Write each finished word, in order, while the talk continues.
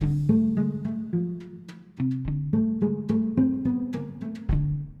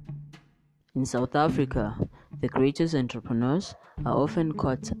In South Africa, the greatest entrepreneurs are often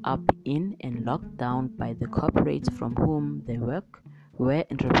caught up in and locked down by the corporates from whom they work, where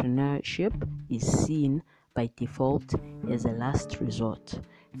entrepreneurship is seen by default as a last resort.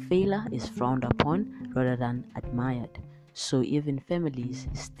 Failure is frowned upon rather than admired. So even families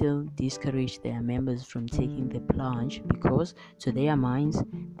still discourage their members from taking the plunge because to their minds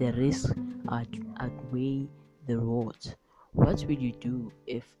the risks outweigh the rewards. What will you do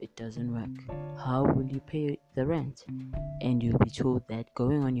if it doesn't work? How will you pay the rent? And you'll be told that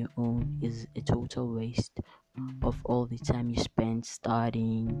going on your own is a total waste of all the time you spend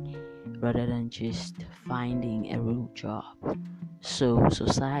studying rather than just finding a real job. So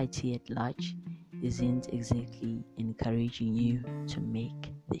society at large isn't exactly encouraging you to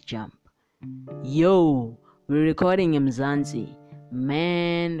make the jump. Yo, we're recording in Mzansi.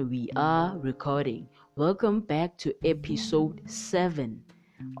 Man, we are recording. Welcome back to episode 7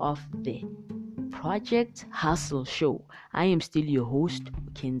 of the Project Hustle Show. I am still your host,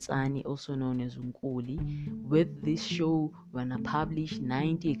 Kenzani, also known as Unkoli. With this show, we're gonna publish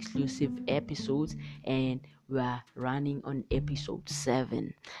 90 exclusive episodes and we're running on episode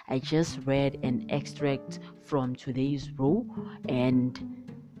 7. I just read an extract from today's row, and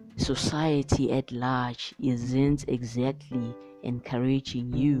society at large isn't exactly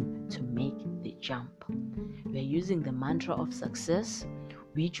encouraging you to make the jump. We're using the mantra of success,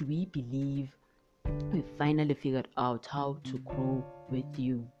 which we believe we finally figured out how to grow with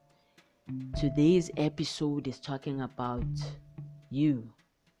you. Today's episode is talking about you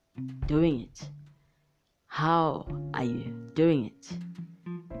doing it. How are you doing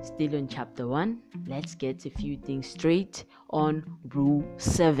it? Still on chapter 1, let's get a few things straight on rule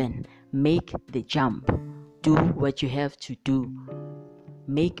 7. Make the jump. Do what you have to do.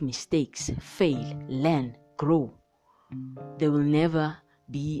 Make mistakes, fail, learn, grow. There will never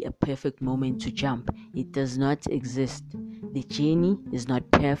be a perfect moment to jump. It does not exist. The journey is not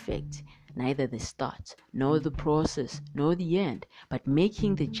perfect, neither the start, nor the process, nor the end. But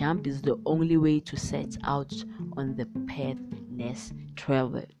making the jump is the only way to set out on the path less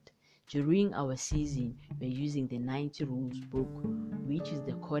traveled. During our season, we're using the 90 Rules book, which is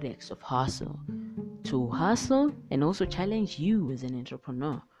the Codex of Hustle, to hustle and also challenge you as an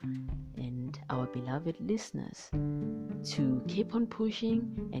entrepreneur and our beloved listeners to keep on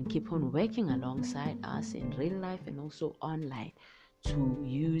pushing and keep on working alongside us in real life and also online, to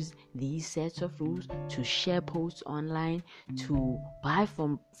use these sets of rules to share posts online, to buy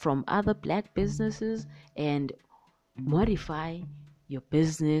from other black businesses and modify your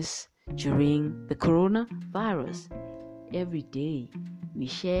business during the coronavirus. Every day we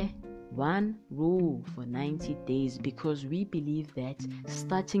share one rule for 90 days because we believe that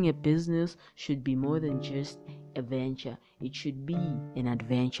starting a business should be more than just a venture. It should be an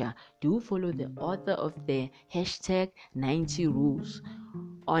adventure. Do follow the author of the hashtag 90 rules.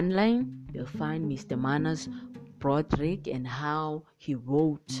 Online, you'll find Mr. Manas Broderick and how he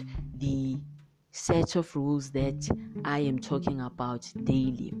wrote the set of rules that I am talking about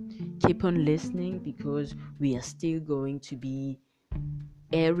daily. Keep on listening because we are still going to be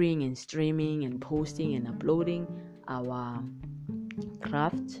airing and streaming and posting and uploading our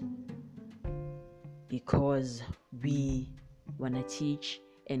craft because we want to teach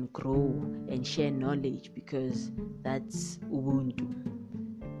and grow and share knowledge because that's Ubuntu.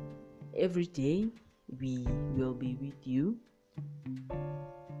 Every day we will be with you.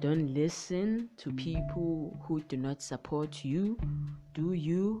 Don't listen to people who do not support you. Do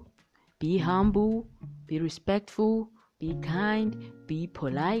you? Be humble, be respectful, be kind, be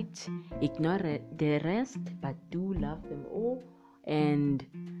polite, ignore the rest, but do love them all. And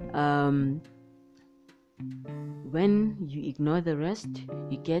when you ignore the rest,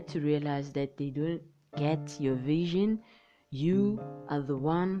 you get to realize that they don't get your vision. You are the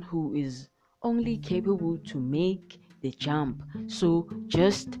one who is only capable to make the jump. So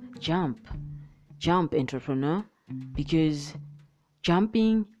just jump, entrepreneur, because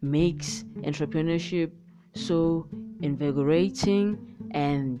jumping makes entrepreneurship so invigorating,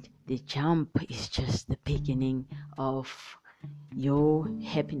 and the jump is just the beginning of your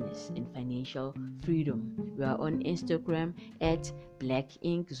happiness and financial freedom. We are on Instagram at Black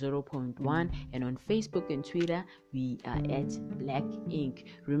Ink 0.1 and on Facebook and Twitter we are at Black Ink.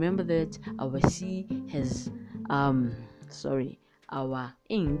 Remember that our our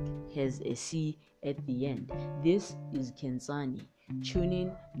ink has a C at the end. This is Kenzani. Tune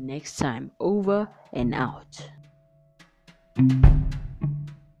in next time. Over and out.